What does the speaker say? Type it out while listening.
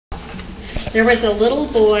There was a little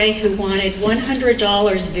boy who wanted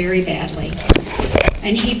 $100 very badly.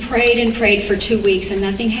 And he prayed and prayed for 2 weeks and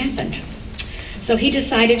nothing happened. So he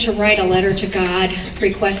decided to write a letter to God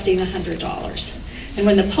requesting $100. And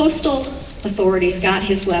when the postal authorities got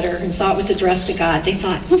his letter and saw it was addressed to God, they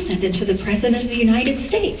thought, we'll send it to the President of the United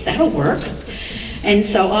States. That'll work. And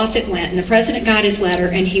so off it went. And the president got his letter,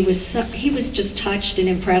 and he was just touched and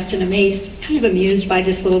impressed and amazed, kind of amused by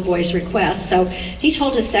this little boy's request. So he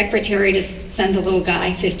told his secretary to send the little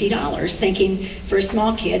guy $50, thinking for a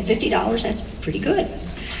small kid, $50, that's pretty good.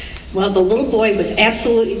 Well, the little boy was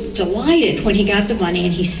absolutely delighted when he got the money,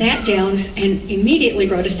 and he sat down and immediately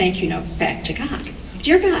wrote a thank you note back to God.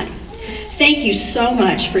 Dear God, thank you so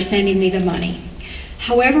much for sending me the money.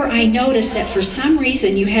 However, I noticed that for some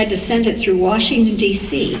reason you had to send it through Washington,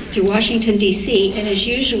 D.C., and as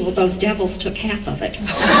usual, those devils took half of it.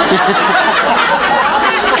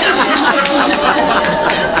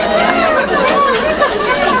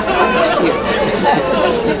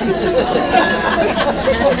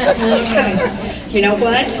 Okay. You know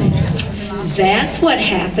what? That's what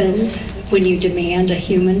happens when you demand a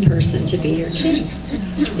human person to be your king,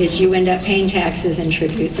 is you end up paying taxes and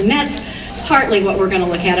tributes. And that's partly what we're going to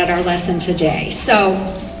look at our lesson today. So,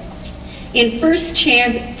 in 1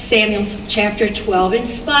 Samuel chapter 12, in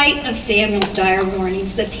spite of Samuel's dire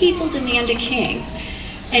warnings, the people demand a king.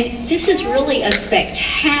 And this is really a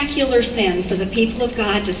spectacular sin for the people of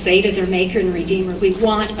God to say to their Maker and Redeemer, we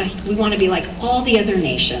want to be like all the other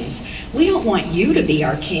nations. We don't want you to be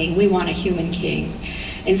our king. We want a human king.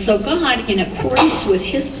 And so God, in accordance with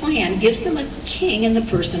his plan, gives them a king in the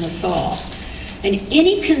person of Saul. And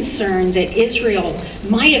any concern that Israel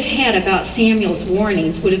might have had about Samuel's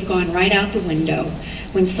warnings would have gone right out the window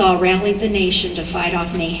when Saul rallied the nation to fight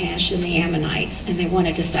off Nahash and the Ammonites, and they won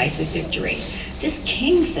a decisive victory. This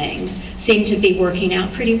king thing seemed to be working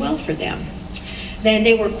out pretty well for them. Then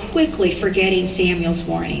they were quickly forgetting Samuel's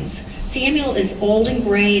warnings. Samuel is old and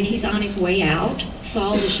gray, and he's on his way out.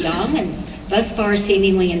 Saul is young and thus far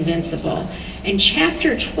seemingly invincible. And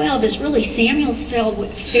chapter 12 is really Samuel's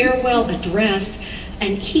farewell address,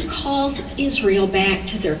 and he calls Israel back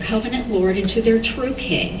to their covenant Lord and to their true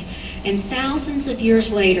king. And thousands of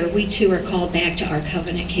years later, we too are called back to our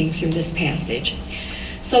covenant king through this passage.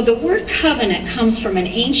 So the word covenant comes from an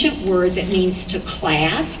ancient word that means to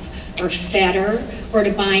clasp or fetter or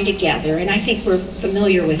to bind together, and I think we're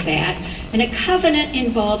familiar with that. And a covenant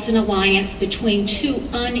involves an alliance between two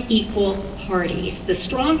unequal parties. The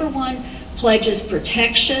stronger one pledges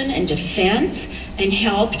protection and defense and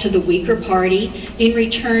help to the weaker party in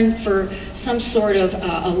return for some sort of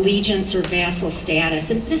allegiance or vassal status.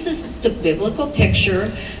 And this is the biblical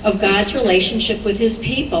picture of God's relationship with his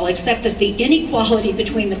people, except that the inequality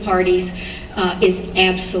between the parties is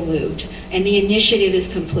absolute, and the initiative is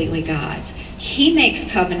completely God's. He makes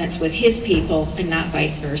covenants with his people and not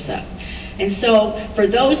vice versa. And so for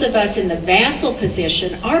those of us in the vassal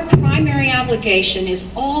position, our primary obligation is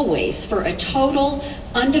always for a total,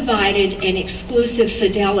 undivided, and exclusive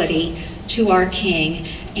fidelity to our king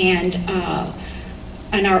and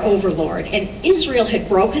our overlord. And Israel had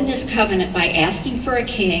broken this covenant by asking for a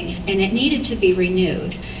king, and it needed to be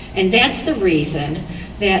renewed. And that's the reason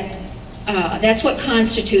that that's what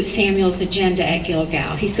constitutes Samuel's agenda at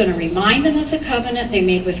Gilgal. He's going to remind them of the covenant they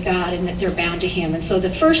made with God and that they're bound to him. And so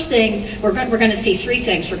the first thing, we're going to see three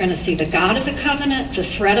things. We're going to see the God of the covenant, the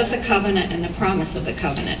threat of the covenant, and the promise of the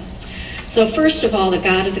covenant. So first of all, the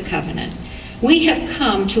God of the covenant. We have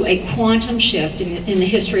come to a quantum shift in the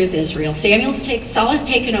history of Israel. Saul has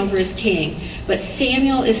taken over as king, but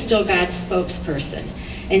Samuel is still God's spokesperson.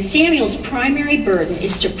 And Samuel's primary burden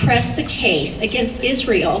is to press the case against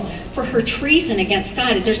Israel for her treason against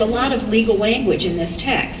God. There's a lot of legal language in this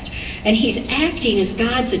text. And he's acting as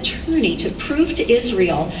God's attorney to prove to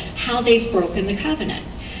Israel how they've broken the covenant.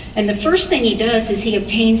 And the first thing he does is he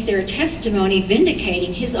obtains their testimony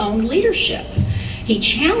vindicating his own leadership. He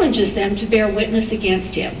challenges them to bear witness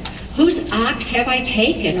against him. Whose ox have I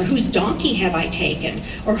taken? Or whose donkey have I taken?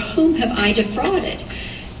 Or whom have I defrauded?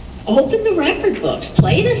 Open the record books,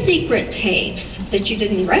 play the secret tapes that you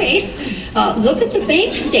didn't erase, look at the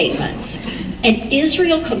bank statements. And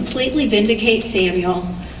Israel completely vindicates Samuel,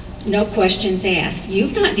 no questions asked.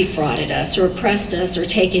 You've not defrauded us or oppressed us or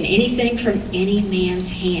taken anything from any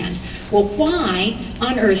man's hand. Well, why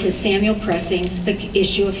on earth is Samuel pressing the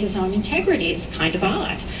issue of his own integrity? It's kind of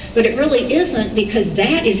odd. But it really isn't, because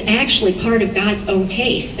that is actually part of God's own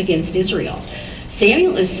case against Israel.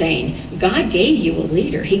 Samuel is saying, God gave you a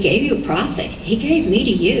leader. He gave you a prophet. He gave me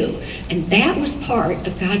to you. And that was part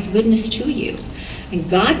of God's goodness to you. And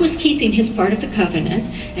God was keeping his part of the covenant,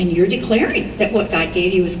 and you're declaring that what God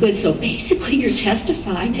gave you is good. So basically you're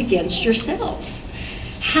testifying against yourselves.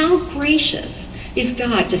 How gracious is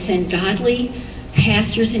God to send godly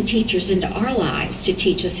pastors and teachers into our lives to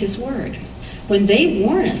teach us his word. When they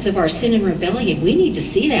warn us of our sin and rebellion, we need to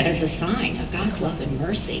see that as a sign of God's love and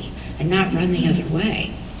mercy and not run the other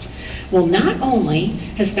way. Well, not only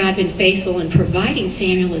has God been faithful in providing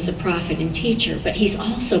Samuel as a prophet and teacher, but he's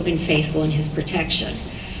also been faithful in his protection.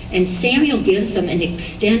 And Samuel gives them an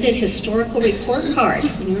extended historical report card.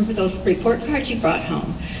 Remember those report cards you brought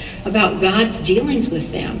home? About God's dealings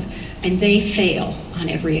with them, and they fail on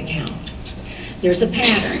every account. There's a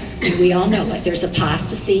pattern, and we all know it. There's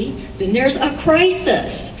apostasy, then there's a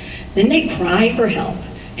crisis. Then they cry for help,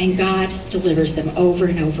 and God delivers them over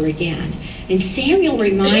and over again. And Samuel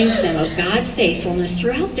reminds them of God's faithfulness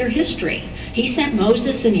throughout their history. He sent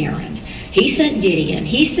Moses and Aaron. He sent Gideon.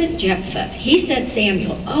 He sent Jephthah. He sent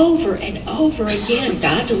Samuel over and over again.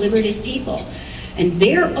 God delivered his people. And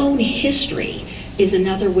their own history is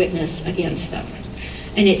another witness against them.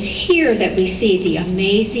 And it's here that we see the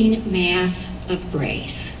amazing math of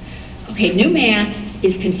grace. Okay, new math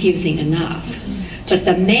is confusing enough, but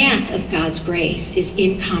the math of God's grace is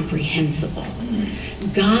incomprehensible.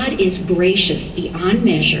 God is gracious beyond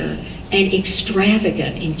measure and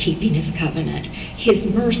extravagant in keeping his covenant. His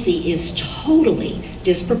mercy is totally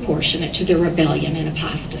disproportionate to their rebellion and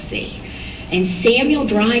apostasy. And Samuel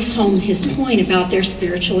drives home his point about their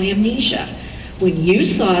spiritual amnesia. When you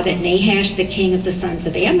saw that Nahash, the king of the sons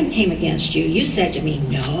of Ammon, came against you, you said to me,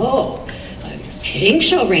 no, a king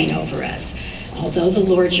shall reign over us, although the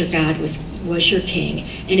Lord your God was your king.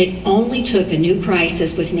 And it only took a new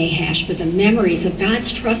crisis with Nahash for the memories of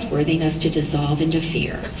God's trustworthiness to dissolve into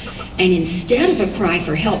fear. And instead of a cry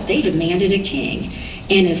for help, they demanded a king.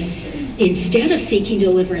 And instead of seeking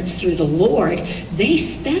deliverance through the Lord, they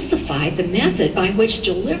specified the method by which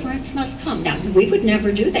deliverance must come. Now, we would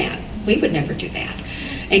never do that. We would never do that.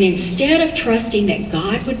 And instead of trusting that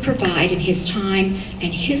God would provide in his time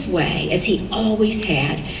and his way, as he always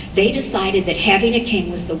had, they decided that having a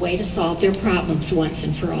king was the way to solve their problems once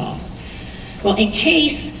and for all. Well, in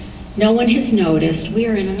case no one has noticed, we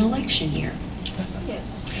are in an election year.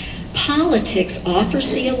 Yes. Politics offers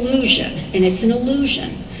the illusion, and it's an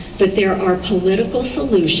illusion, that there are political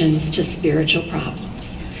solutions to spiritual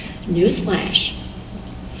problems. Newsflash.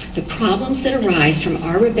 The problems that arise from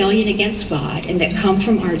our rebellion against God and that come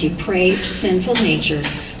from our depraved, sinful nature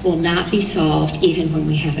will not be solved even when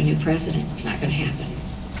we have a new president. It's not going to happen.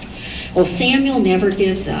 Well, Samuel never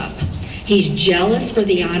gives up. He's jealous for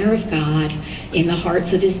the honor of God in the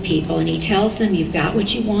hearts of his people, and he tells them, you've got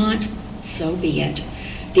what you want, so be it.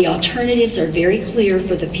 The alternatives are very clear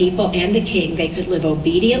for the people and the king. They could live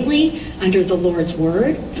obediently under the Lord's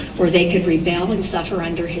word, or they could rebel and suffer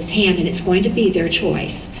under his hand, and it's going to be their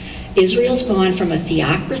choice. Israel's gone from a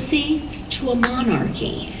theocracy to a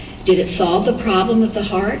monarchy. Did it solve the problem of the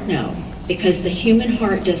heart? No, because the human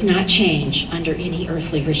heart does not change under any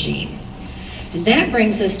earthly regime. And that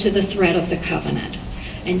brings us to the thread of the covenant.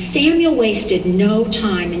 And Samuel wasted no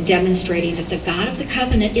time in demonstrating that the God of the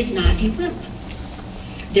covenant is not a wimp.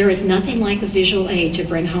 There is nothing like a visual aid to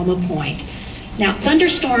bring home a point. Now,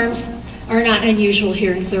 thunderstorms are not unusual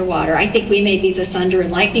here in Clearwater. I think we may be the thunder and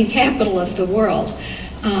lightning capital of the world.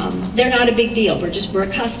 They're not a big deal. We're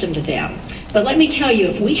accustomed to them. But let me tell you,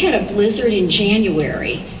 if we had a blizzard in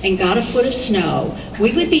January and got a foot of snow,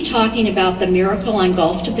 we would be talking about the miracle on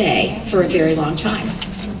Gulf to Bay for a very long time.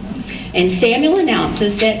 And Samuel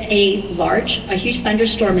announces that a huge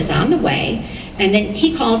thunderstorm is on the way, and then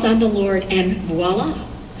he calls on the Lord, and voila,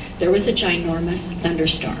 there was a ginormous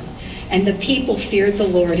thunderstorm. And the people feared the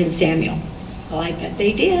Lord and Samuel. Well, I bet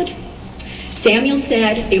they did. Samuel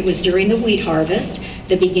said it was during the wheat harvest,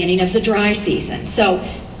 the beginning of the dry season. So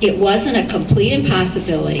it wasn't a complete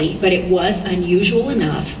impossibility, but it was unusual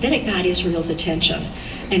enough that it got Israel's attention.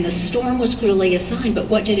 And the storm was clearly a sign, but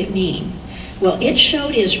what did it mean? Well, it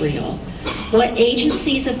showed Israel what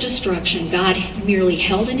agencies of destruction God merely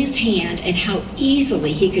held in his hand and how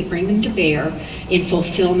easily he could bring them to bear in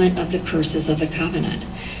fulfillment of the curses of the covenant.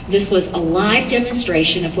 This was a live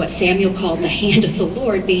demonstration of what Samuel called the hand of the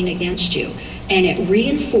Lord being against you. And it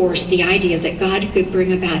reinforced the idea that God could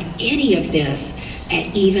bring about any of this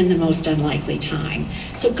at even the most unlikely time.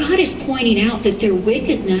 So God is pointing out that their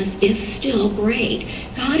wickedness is still great.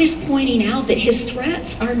 God is pointing out that his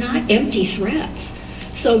threats are not empty threats.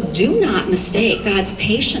 So do not mistake God's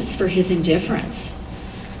patience for his indifference.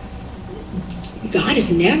 God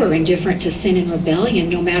is never indifferent to sin and rebellion,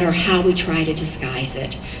 no matter how we try to disguise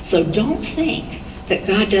it. So don't think that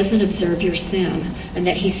God doesn't observe your sin and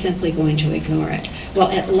that he's simply going to ignore it. Well,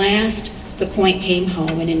 at last, the point came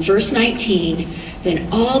home. And in verse 19, then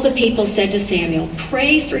all the people said to Samuel,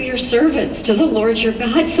 "Pray for your servants to the Lord your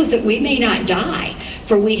God so that we may not die.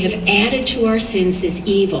 For we have added to our sins this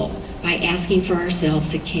evil by asking for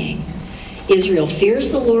ourselves a king." Israel fears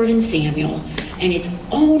the Lord and Samuel, and it's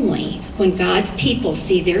only when God's people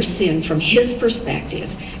see their sin from his perspective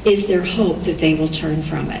is there hope that they will turn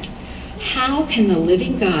from it. How can the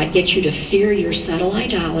living God get you to fear your subtle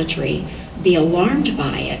idolatry, be alarmed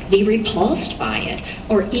by it, be repulsed by it,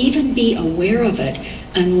 or even be aware of it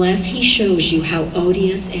unless he shows you how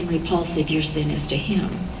odious and repulsive your sin is to him?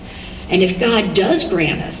 And if God does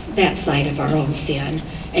grant us that sight of our own sin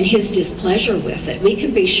and his displeasure with it, we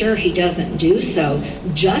can be sure he doesn't do so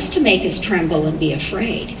just to make us tremble and be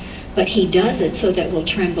afraid, but he does it so that we'll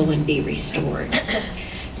tremble and be restored.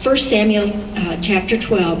 1 Samuel chapter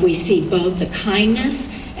 12, we see both the kindness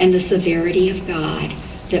and the severity of God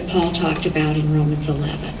that Paul talked about in Romans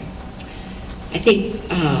 11. I think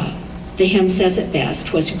the hymn says it best: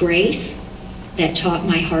 "'Twas grace that taught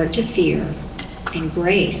my heart to fear, and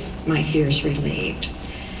grace my fears relieved."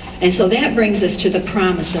 And so that brings us to the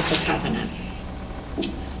promise of the covenant.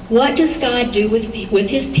 What does God do with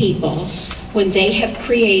his people when they have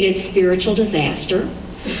created spiritual disaster,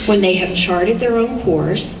 when they have charted their own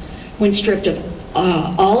course, when stripped of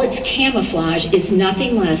all its camouflage is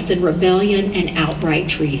nothing less than rebellion and outright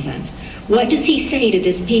treason? What does he say to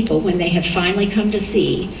this people when they have finally come to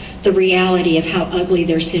see the reality of how ugly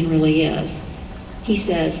their sin really is? He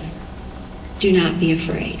says, "Do not be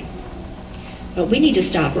afraid." But we need to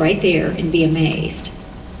stop right there and be amazed.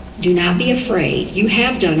 Do not be afraid. You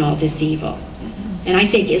have done all this evil. And I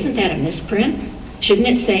think, isn't that a misprint? Shouldn't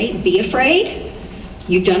it say, "Be afraid"?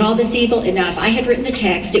 You've done all this evil. And now if I had written the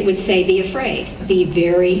text, it would say, "Be afraid." Be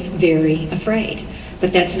very, very afraid.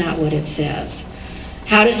 But that's not what it says.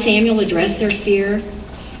 How does Samuel address their fear?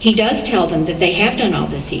 He does tell them that they have done all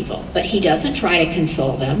this evil, but he doesn't try to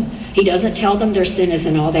console them. He doesn't tell them their sin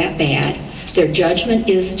isn't all that bad. Their judgment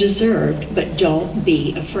is deserved, but don't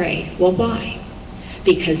be afraid. Well, why?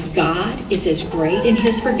 Because God is as great in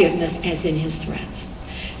his forgiveness as in his threats.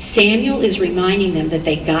 Samuel is reminding them that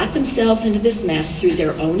they got themselves into this mess through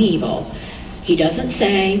their own evil. He doesn't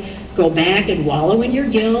say, go back and wallow in your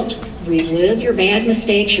guilt, relive your bad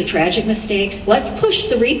mistakes, your tragic mistakes. Let's push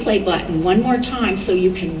the replay button one more time so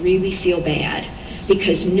you can really feel bad.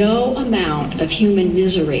 Because no amount of human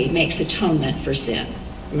misery makes atonement for sin.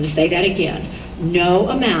 I'm going to say that again. No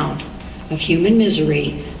amount of human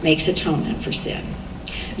misery makes atonement for sin.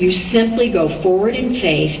 You simply go forward in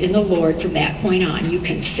faith in the Lord from that point on. You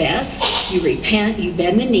confess, you repent, you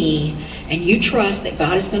bend the knee, and you trust that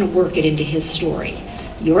God is going to work it into his story.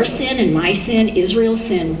 Your sin and my sin, Israel's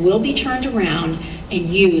sin, will be turned around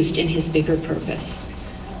and used in his bigger purpose.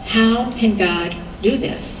 How can God do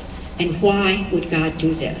this? And why would God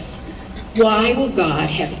do this? Why will God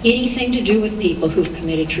have anything to do with people who've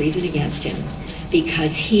committed treason against him?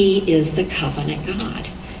 Because he is the covenant God.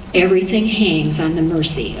 Everything hangs on the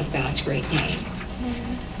mercy of God's great name.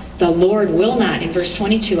 The Lord will not, in verse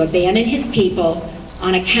 22, abandon his people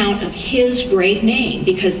on account of his great name,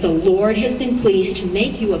 because the Lord has been pleased to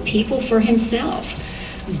make you a people for himself.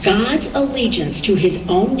 God's allegiance to his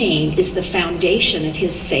own name is the foundation of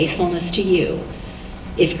his faithfulness to you.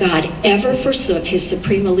 If God ever forsook his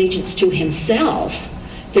supreme allegiance to himself,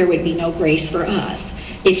 there would be no grace for us.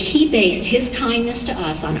 If he based his kindness to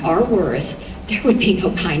us on our worth, there would be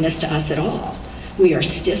no kindness to us at all. We are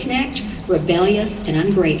stiff-necked, rebellious, and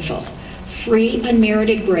ungrateful. Free,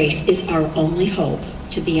 unmerited grace is our only hope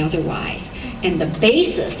to be otherwise. And the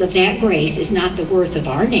basis of that grace is not the worth of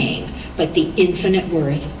our name, but the infinite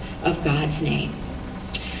worth of God's name.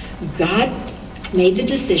 God made the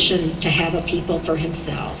decision to have a people for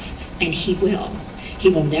himself, and he will. He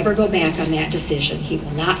will never go back on that decision. He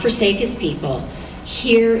will not forsake his people.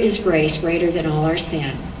 Here is grace greater than all our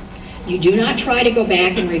sin. You do not try to go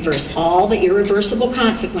back and reverse all the irreversible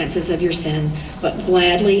consequences of your sin, but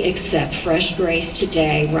gladly accept fresh grace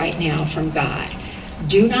today, right now, from God.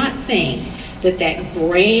 Do not think that that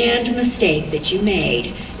grand mistake that you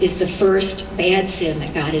made is the first bad sin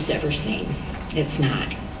that God has ever seen. It's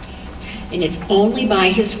not. And it's only by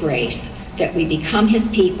his grace that we become his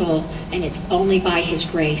people, and it's only by his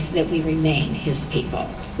grace that we remain his people.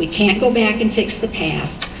 We can't go back and fix the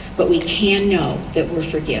past, but we can know that we're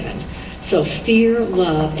forgiven. So fear,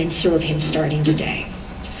 love, and serve him starting today.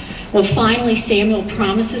 Well, finally, Samuel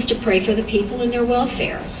promises to pray for the people and their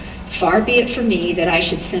welfare. Far be it from me that I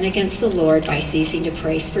should sin against the Lord by ceasing to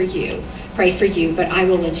pray for you, but I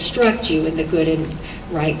will instruct you in the good and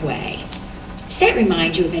right way. Does that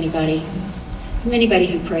remind you of anybody? Anybody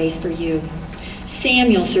who prays for you?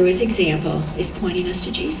 Samuel, through his example, is pointing us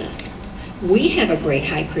to Jesus. We have a great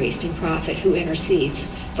high priest and prophet who intercedes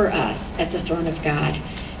for us at the throne of God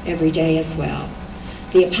every day as well.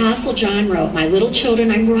 The Apostle John wrote, "My little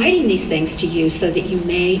children, I'm writing these things to you so that you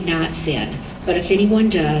may not sin. But if anyone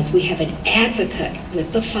does, we have an advocate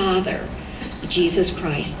with the Father, Jesus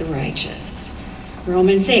Christ the righteous."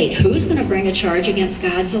 Romans 8, who's going to bring a charge against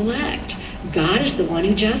God's elect? God is the one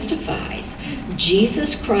who justifies.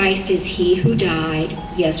 Jesus Christ is he who died,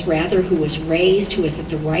 yes, rather, who was raised, who is at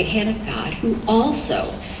the right hand of God, who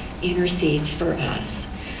also intercedes for us.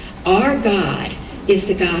 Our God is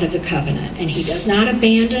the God of the covenant, and he does not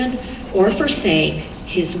abandon or forsake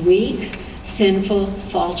his weak, sinful,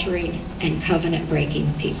 faltering, and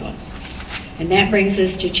covenant-breaking people. And that brings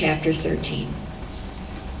us to chapter 13.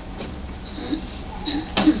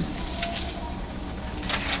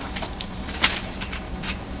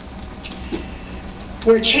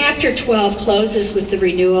 Where chapter 12 closes with the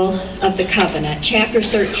renewal of the covenant, chapter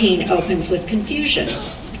 13 opens with confusion.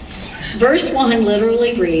 Verse 1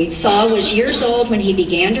 literally reads, Saul was years old when he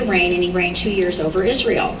began to reign, and he reigned 2 years over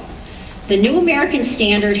Israel. The New American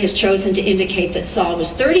Standard has chosen to indicate that Saul was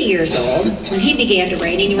 30 years old when he began to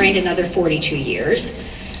reign, and he reigned another 42 years.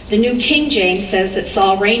 The New King James says that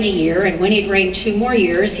Saul reigned a year, and when he'd reigned 2 more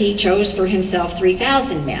years, he chose for himself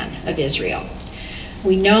 3,000 men of Israel.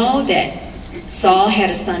 We know that Saul had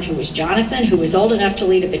a son who was Jonathan, who was old enough to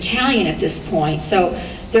lead a battalion at this point. So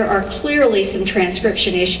there are clearly some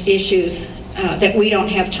transcription issues that we don't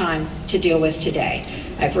have time to deal with today.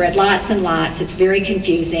 I've read lots and lots. It's very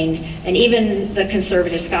confusing. And even the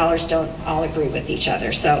conservative scholars don't all agree with each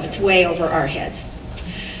other. So it's way over our heads.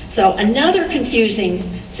 So another confusing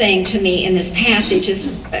thing to me in this passage is,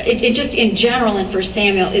 it just in general in 1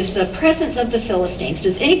 Samuel, is the presence of the Philistines.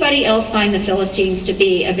 Does anybody else find the Philistines to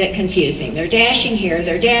be a bit confusing? They're dashing here,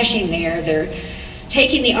 they're dashing there, they're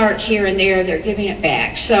taking the ark here and there, they're giving it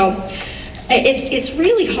back. So it's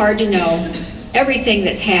really hard to know everything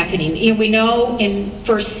that's happening. You know, we know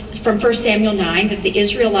from 1 Samuel 9 that the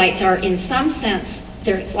Israelites are, in some sense,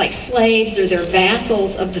 they're like slaves, or they're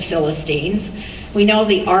vassals of the Philistines. We know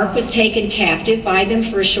the ark was taken captive by them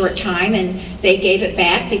for a short time, and they gave it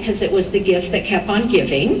back because it was the gift that kept on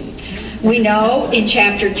giving. We know in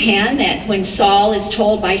chapter 10 that when Saul is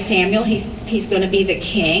told by Samuel he's going to be the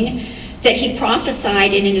king, that he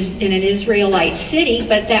prophesied in an Israelite city,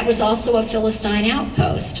 but that was also a Philistine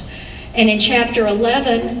outpost. And in chapter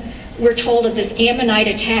 11, we're told of this Ammonite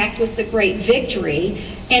attack with the great victory.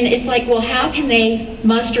 And it's like, well, how can they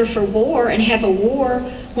muster for war and have a war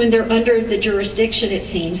when they're under the jurisdiction, it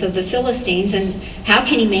seems, of the Philistines? And how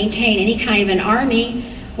can he maintain any kind of an army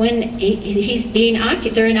when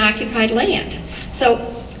they're in occupied land? So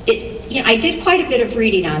I did quite a bit of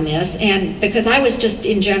reading on this, and because I was just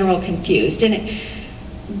in general confused. And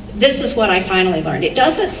this is what I finally learned. It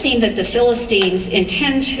doesn't seem that the Philistines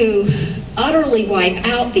intend to utterly wipe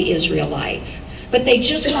out the Israelites, but they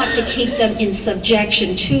just want to keep them in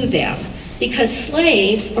subjection to them, because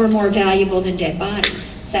slaves are more valuable than dead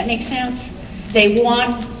bodies. Does that make sense? They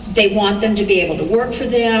want them to be able to work for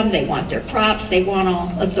them, they want their crops, they want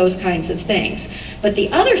all of those kinds of things. But the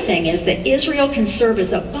other thing is that Israel can serve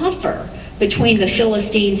as a buffer between the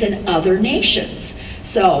Philistines and other nations.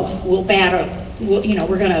 So we're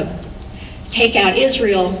going to take out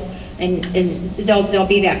Israel, and there'll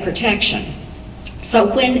be that protection. So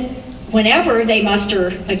whenever they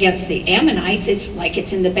muster against the Ammonites, it's like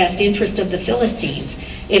it's in the best interest of the Philistines.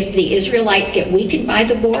 If the Israelites get weakened by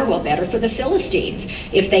the war, well, better for the Philistines.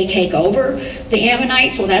 If they take over the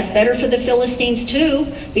Ammonites, well, that's better for the Philistines too,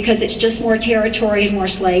 because it's just more territory and more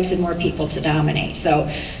slaves and more people to dominate. So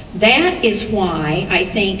that is why I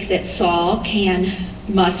think that Saul can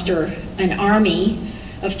muster an army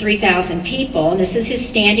of 3,000 people, and this is his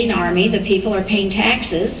standing army. The people are paying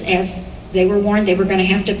taxes, as they were warned they were going to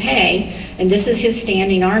have to pay, and this is his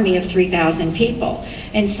standing army of 3,000 people.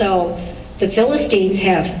 And so the Philistines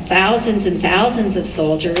have thousands and thousands of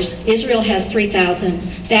soldiers. Israel has 3,000.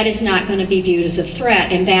 That is not going to be viewed as a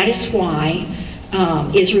threat, and that is why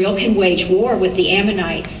Israel can wage war with the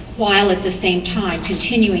Ammonites while at the same time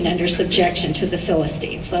continuing under subjection to the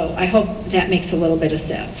Philistines. So I hope that makes a little bit of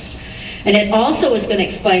sense. And it also is going to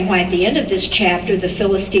explain why at the end of this chapter the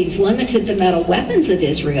Philistines limited the metal weapons of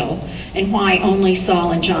Israel, and why only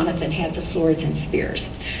Saul and Jonathan had the swords and spears.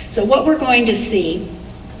 So what we're going to see,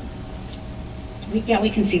 we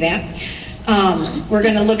can see that. We're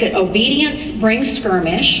going to look at obedience brings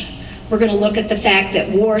skirmish. We're going to look at the fact that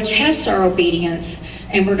war tests our obedience,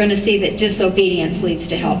 and we're going to see that disobedience leads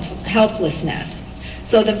to helplessness.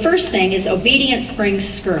 So the first thing is obedience brings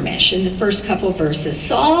skirmish in the first couple verses.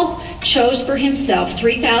 Saul chose for himself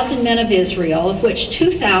 3,000 men of Israel, of which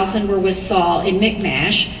 2,000 were with Saul in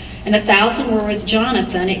Michmash, and 1,000 were with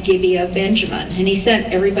Jonathan at Gibeah of Benjamin. And he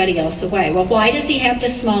sent everybody else away. Well, why does he have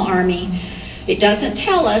this small army? It doesn't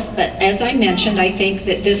tell us, but as I mentioned, I think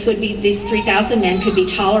that these 3,000 men could be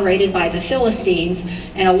tolerated by the Philistines,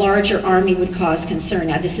 and a larger army would cause concern.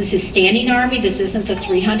 Now, this is his standing army. This isn't the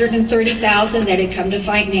 330,000 that had come to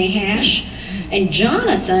fight Nahash. And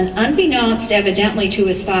Jonathan, unbeknownst evidently to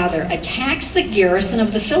his father, attacks the garrison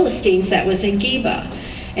of the Philistines that was in Gibeah.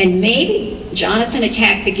 And maybe Jonathan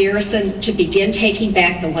attacked the garrison to begin taking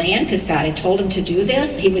back the land, because God had told him to do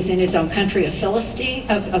this. He was in his own country of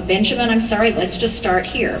Benjamin, let's just start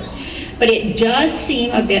here. But it does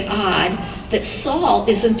seem a bit odd that Saul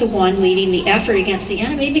isn't the one leading the effort against the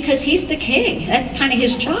enemy, because he's the king. That's kind of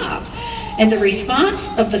his job. And the response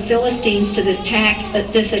of the Philistines to this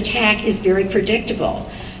attack is very predictable.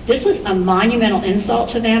 This was a monumental insult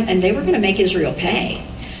to them, and they were going to make Israel pay.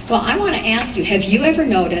 Well, I want to ask you, have you ever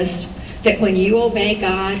noticed that when you obey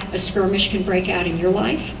God, a skirmish can break out in your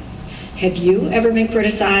life? Have you ever been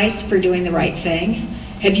criticized for doing the right thing?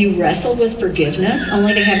 Have you wrestled with forgiveness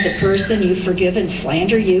only to have the person you forgive and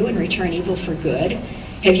slander you and return evil for good?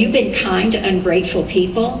 Have you been kind to ungrateful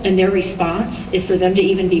people and their response is for them to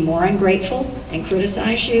even be more ungrateful and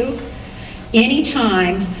criticize you?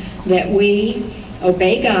 Anytime that we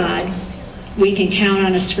obey God, we can count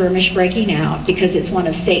on a skirmish breaking out, because it's one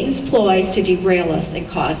of Satan's ploys to derail us and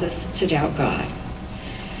cause us to doubt God.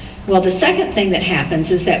 Well, the second thing that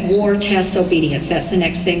happens is that war tests obedience. That's the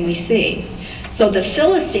next thing we see. So the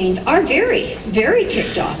Philistines are very, very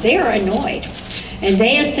ticked off. They are annoyed. And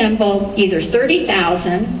they assemble either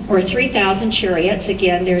 30,000 or 3,000 chariots.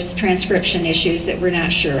 Again, there's transcription issues that we're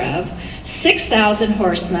not sure of. 6,000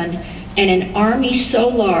 horsemen, and an army so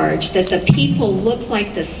large that the people look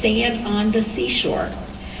like the sand on the seashore.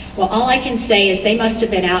 Well, all I can say is they must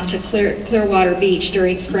have been out to Clearwater Beach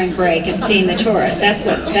during spring break and seen the tourists.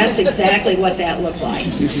 That's exactly what that looked like.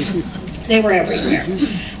 They were everywhere.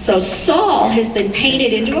 So Saul has been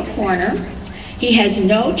painted into a corner. He has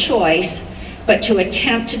no choice but to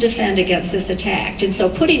attempt to defend against this attack. And so,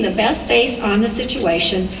 putting the best face on the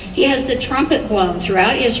situation, he has the trumpet blown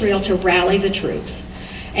throughout Israel to rally the troops.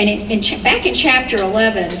 And back in chapter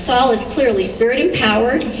 11, Saul is clearly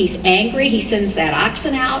spirit-empowered. He's angry. He sends that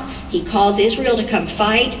oxen out. He calls Israel to come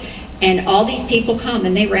fight. And all these people come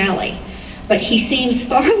and they rally. But he seems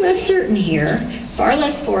far less certain here, far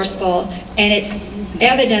less forceful. And it's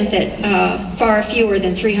evident that far fewer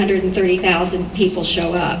than 330,000 people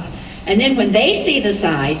show up. And then when they see the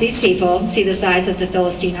size, these people see the size of the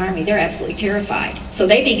Philistine army, they're absolutely terrified. So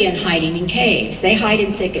they begin hiding in caves. They hide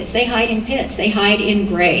in thickets. They hide in pits. They hide in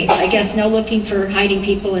graves. I guess no looking for hiding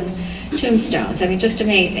people in tombstones. I mean, just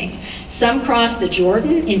amazing. Some cross the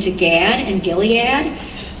Jordan into Gad and Gilead.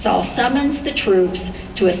 Saul summons the troops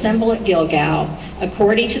to assemble at Gilgal,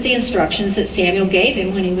 according to the instructions that Samuel gave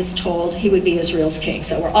him when he was told he would be Israel's king.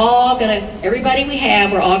 So everybody we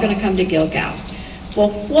have, we're all going to come to Gilgal.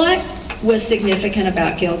 Well, what was significant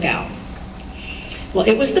about Gilgal? Well,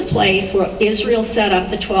 it was the place where Israel set up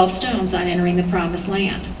the 12 stones on entering the promised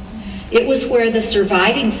land. It was where the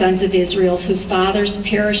surviving sons of Israel, whose fathers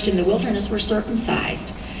perished in the wilderness, were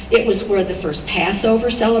circumcised. It was where the first Passover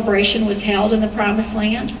celebration was held in the promised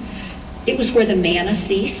land. It was where the manna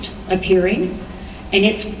ceased appearing. And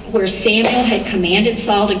it's where Samuel had commanded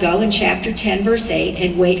Saul to go in chapter 10, verse 8,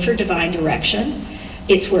 and wait for divine direction.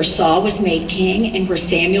 It's where Saul was made king and where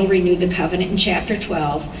Samuel renewed the covenant in chapter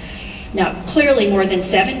 12. Now, clearly more than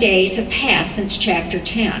 7 days have passed since chapter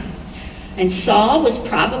 10. And Saul was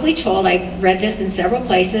probably told, I read this in several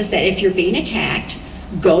places, that if you're being attacked,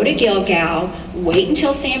 go to Gilgal, wait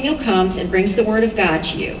until Samuel comes and brings the word of God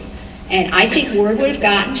to you. And I think word would have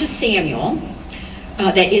gotten to Samuel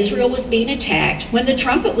that Israel was being attacked when the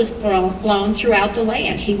trumpet was blown throughout the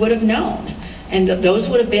land. He would have known. And that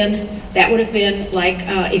would have been like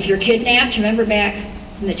if you're kidnapped. Remember back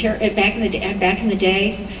in the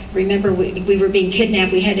day, remember we were being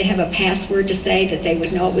kidnapped. We had to have a password to say that they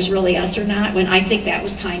would know it was really us or not. When I think that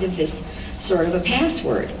was kind of this sort of a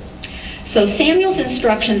password. So Samuel's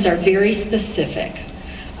instructions are very specific.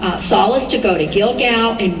 Saul is to go to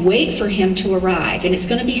Gilgal and wait for him to arrive, and it's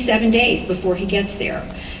going to be 7 days before he gets there.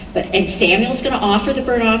 And Samuel's going to offer the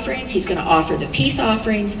burnt offerings, he's going to offer the peace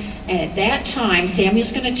offerings, and at that time,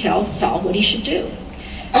 Samuel's going to tell Saul what he should do.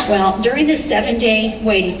 Well, during this 7-day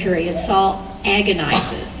waiting period, Saul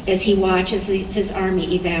agonizes as he watches his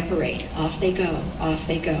army evaporate. Off they go, off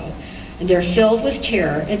they go. And they're filled with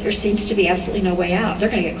terror, and there seems to be absolutely no way out. They're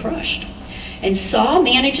going to get crushed. And Saul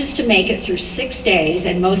manages to make it through 6 days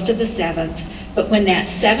and most of the 7th, but when that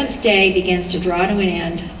 7th day begins to draw to an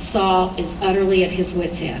end, Saul is utterly at his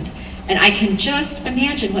wit's end. And I can just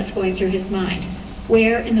imagine what's going through his mind.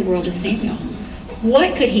 Where in the world is Samuel?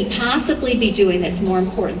 What could he possibly be doing that's more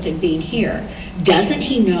important than being here? Doesn't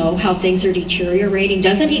he know how things are deteriorating?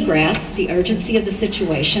 Doesn't he grasp the urgency of the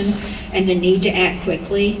situation and the need to act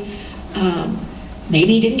quickly?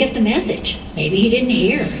 Maybe he didn't get the message. Maybe he didn't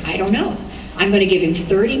hear. I don't know. I'm going to give him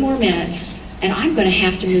 30 more minutes, and I'm going to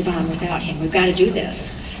have to move on without him. We've got to do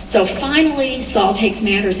this. So finally, Saul takes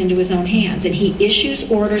matters into his own hands, and he issues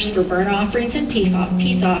orders for burnt offerings and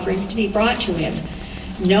peace offerings to be brought to him.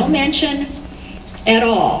 No mention at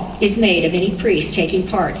all is made of any priest taking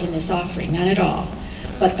part in this offering, none at all.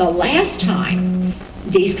 But the last time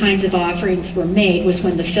these kinds of offerings were made was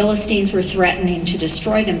when the Philistines were threatening to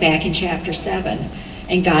destroy them back in chapter 7,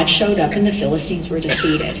 and God showed up and the Philistines were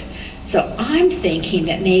defeated. So I'm thinking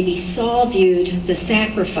that maybe Saul viewed the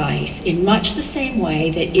sacrifice in much the same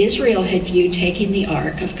way that Israel had viewed taking the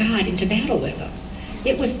ark of God into battle with them.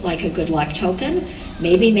 It was like a good luck token.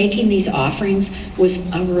 Maybe making these offerings was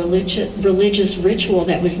a religious ritual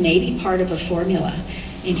that was maybe part of a formula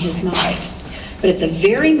in his mind. But at the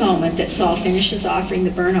very moment that Saul finishes offering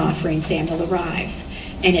the burnt offering, Samuel arrives.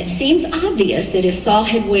 And it seems obvious that if Saul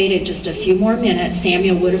had waited just a few more minutes,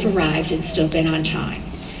 Samuel would have arrived and still been on time.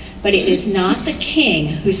 But it is not the king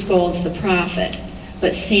who scolds the prophet,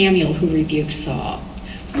 but Samuel who rebukes Saul.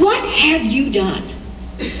 What have you done?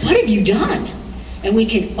 What have you done? And we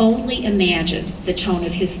can only imagine the tone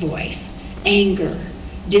of his voice. Anger,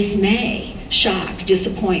 dismay, shock,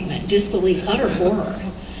 disappointment, disbelief, utter horror.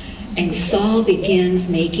 And Saul begins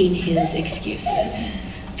making his excuses.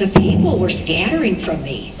 The people were scattering from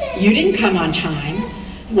me. You didn't come on time.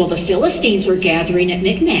 Well, the Philistines were gathering at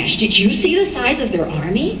Michmash. Did you see the size of their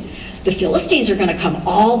army? The Philistines are going to come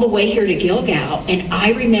all the way here to Gilgal, and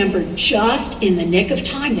I remembered just in the nick of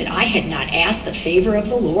time that I had not asked the favor of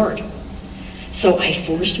the Lord. So I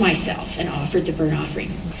forced myself and offered the burnt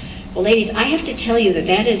offering. Well, ladies, I have to tell you that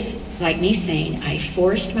that is like me saying, I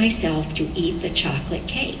forced myself to eat the chocolate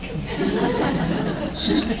cake.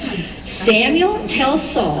 Samuel tells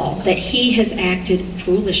Saul that he has acted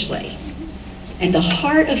foolishly. And the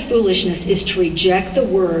heart of foolishness is to reject the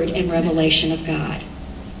word and revelation of God.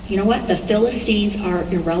 You know what? The Philistines are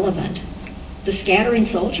irrelevant. The scattering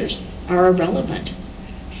soldiers are irrelevant.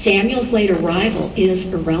 Samuel's late arrival is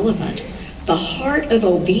irrelevant. The heart of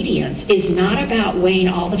obedience is not about weighing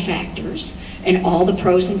all the factors and all the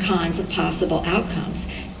pros and cons of possible outcomes.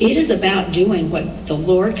 It is about doing what the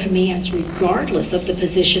Lord commands regardless of the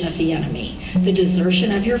position of the enemy, the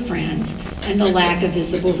desertion of your friends, and the lack of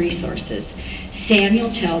visible resources.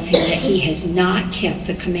 Samuel tells him that he has not kept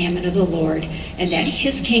the commandment of the Lord and that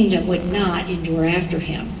his kingdom would not endure after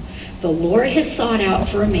him. The Lord has sought out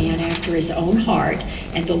for a man after his own heart,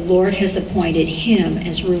 and the Lord has appointed him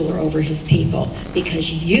as ruler over his people,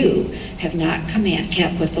 because you have not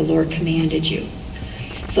kept what the Lord commanded you.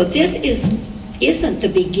 So this isn't the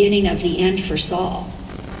beginning of the end for Saul.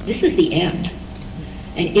 This is the end.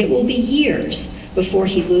 And it will be years before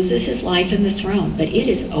he loses his life in the throne, but it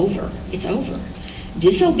is over. It's over.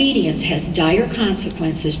 Disobedience has dire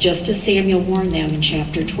consequences, just as Samuel warned them in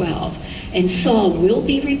chapter 12. And Saul will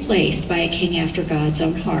be replaced by a king after God's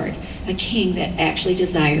own heart, a king that actually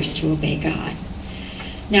desires to obey God.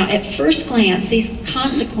 Now, at first glance, these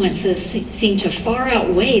consequences seem to far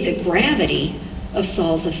outweigh the gravity of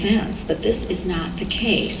Saul's offense, but this is not the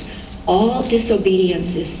case. All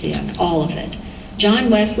disobedience is sin, all of it. John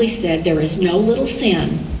Wesley said, there is no little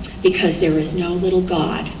sin because there is no little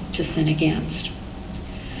God to sin against.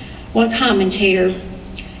 One commentator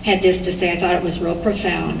had this to say, I thought it was real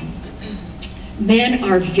profound. Men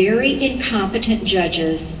are very incompetent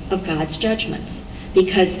judges of God's judgments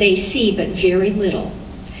because they see but very little,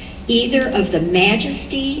 either of the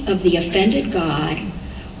majesty of the offended God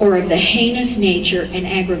or of the heinous nature and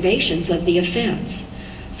aggravations of the offense.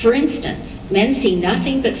 For instance, men see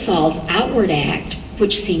nothing but Saul's outward act,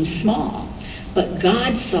 which seems small, but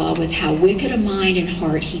God saw with how wicked a mind and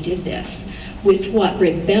heart he did this, with what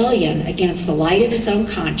rebellion against the light of his own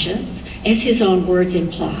conscience, as his own words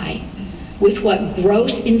imply, with what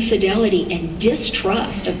gross infidelity and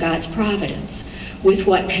distrust of God's providence, with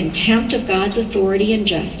what contempt of God's authority and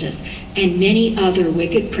justice, and many other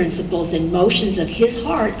wicked principles and motions of his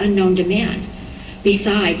heart unknown to men.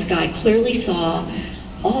 Besides, God clearly saw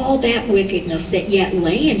all that wickedness that yet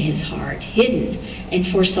lay in his heart, hidden, and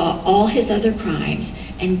foresaw all his other crimes,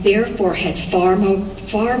 and therefore had far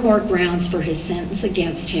more grounds for his sentence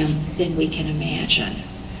against him than we can imagine.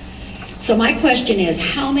 So my question is,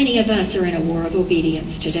 how many of us are in a war of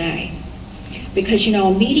obedience today? Because,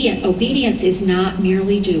 obedience is not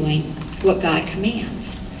merely doing what God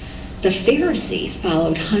commands. The Pharisees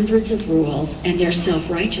followed hundreds of rules, and their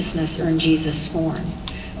self-righteousness earned Jesus scorn.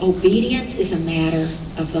 Obedience is a matter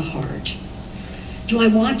of the heart. Do I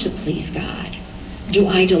want to please God? Do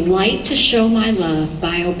I delight to show my love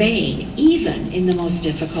by obeying, even in the most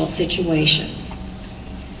difficult situations?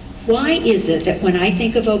 Why is it that when I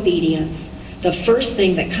think of obedience, the first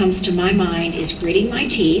thing that comes to my mind is gritting my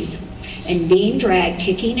teeth and being dragged,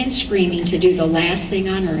 kicking and screaming to do the last thing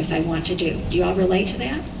on earth I want to do? Do you all relate to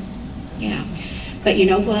that? Yeah. But you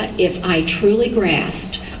know what? If I truly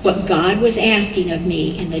grasped what God was asking of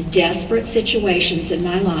me in the desperate situations in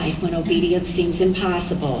my life when obedience seems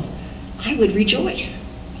impossible, I would rejoice.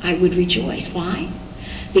 I would rejoice. Why?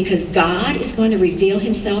 Because God is going to reveal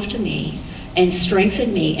himself to me and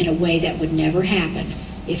strengthen me in a way that would never happen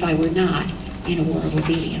if I were not in a war of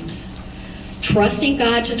obedience. Trusting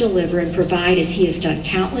God to deliver and provide as he has done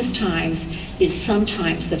countless times is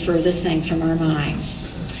sometimes the furthest thing from our minds.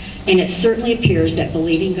 And it certainly appears that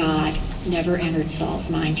believing God never entered Saul's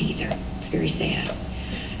mind either. It's very sad.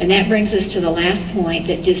 And that brings us to the last point,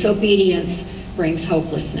 that disobedience brings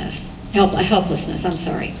helplessness.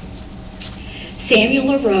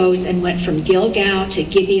 Samuel arose and went from Gilgal to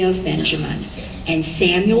Gibeah of Benjamin. And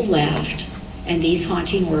Samuel left, and these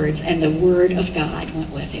haunting words, and the word of God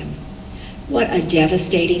went with him. What a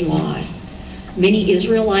devastating loss. Many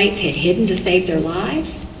Israelites had hidden to save their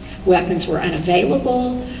lives. Weapons were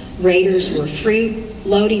unavailable. Raiders were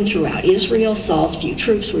freeloading throughout Israel. Saul's few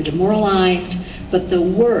troops were demoralized. But the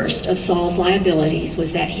worst of Saul's liabilities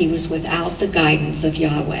was that he was without the guidance of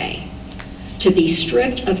Yahweh. To be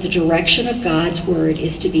stripped of the direction of God's word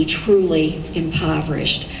is to be truly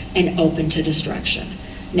impoverished and open to destruction.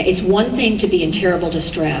 Now, it's one thing to be in terrible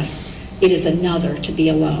distress. It is another to be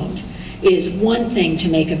alone. It is one thing to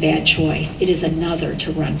make a bad choice. It is another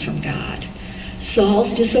to run from God.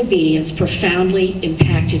 Saul's disobedience profoundly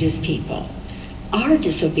impacted his people. Our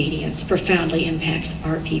disobedience profoundly impacts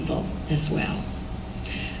our people as well.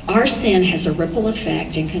 Our sin has a ripple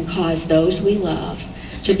effect and can cause those we love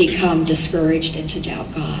to become discouraged and to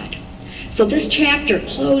doubt God. So this chapter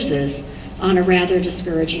closes on a rather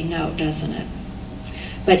discouraging note, doesn't it?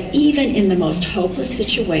 But even in the most hopeless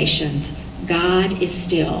situations, God is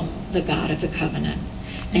still the God of the covenant.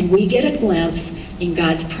 And we get a glimpse in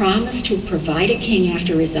God's promise to provide a king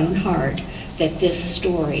after his own heart that this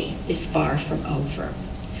story is far from over.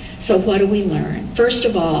 So what do we learn? First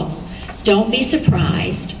of all, don't be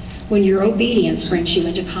surprised when your obedience brings you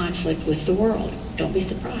into conflict with the world. Don't be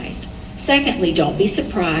surprised. Secondly, don't be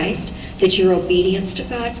surprised that your obedience to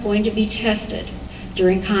God is going to be tested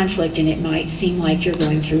during conflict, and it might seem like you're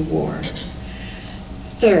going through war.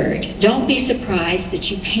 Third, don't be surprised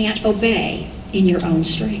that you can't obey in your own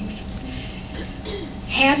strength.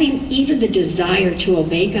 Having even the desire to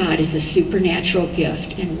obey God is a supernatural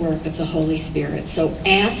gift and work of the Holy Spirit. So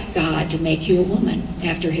ask God to make you a woman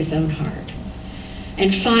after his own heart.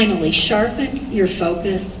 And finally, sharpen your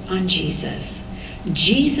focus on Jesus.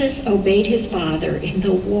 Jesus obeyed his Father in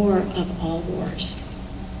the war of all wars.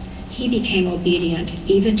 He became obedient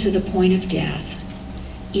even to the point of death,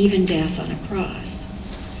 even death on a cross.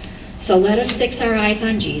 So let us fix our eyes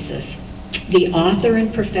on Jesus, the author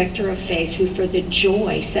and perfecter of faith, who for the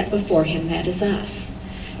joy set before him, that is us,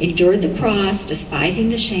 endured the cross, despising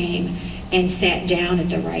the shame, and sat down at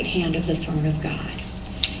the right hand of the throne of God.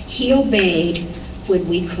 He obeyed when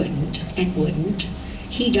we couldn't and wouldn't.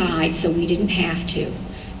 He died so we didn't have to.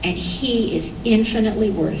 And he is infinitely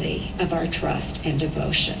worthy of our trust and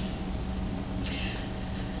devotion.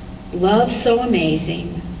 Love so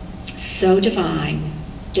amazing, so divine,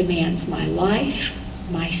 demands my life,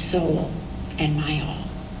 my soul, and my all.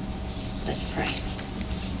 Let's pray.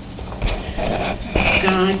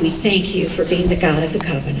 God, we thank you for being the God of the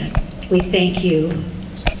covenant. We thank you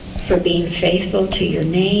for being faithful to your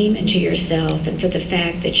name and to yourself, and for the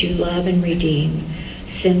fact that you love and redeem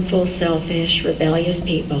sinful, selfish, rebellious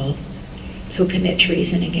people who commit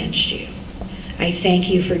treason against you. I thank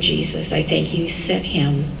you for Jesus. I thank you sent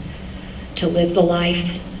him to live the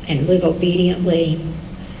life and live obediently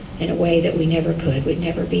in a way that we never could, would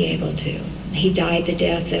never be able to. He died the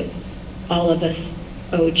death that all of us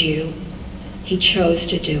owed you. He chose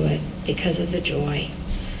to do it because of the joy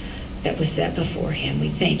that was set before him. We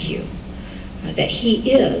thank you that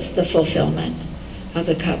he is the fulfillment of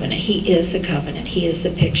the covenant. He is the covenant. He is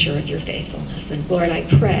the picture of your faithfulness. And Lord, I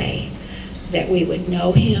pray that we would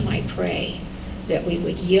know him. I pray that we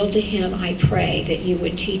would yield to him. I pray that you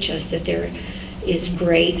would teach us that there is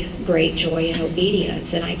great, great joy and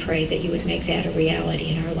obedience. And I pray that you would make that a reality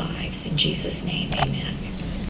in our lives. In Jesus' name, amen.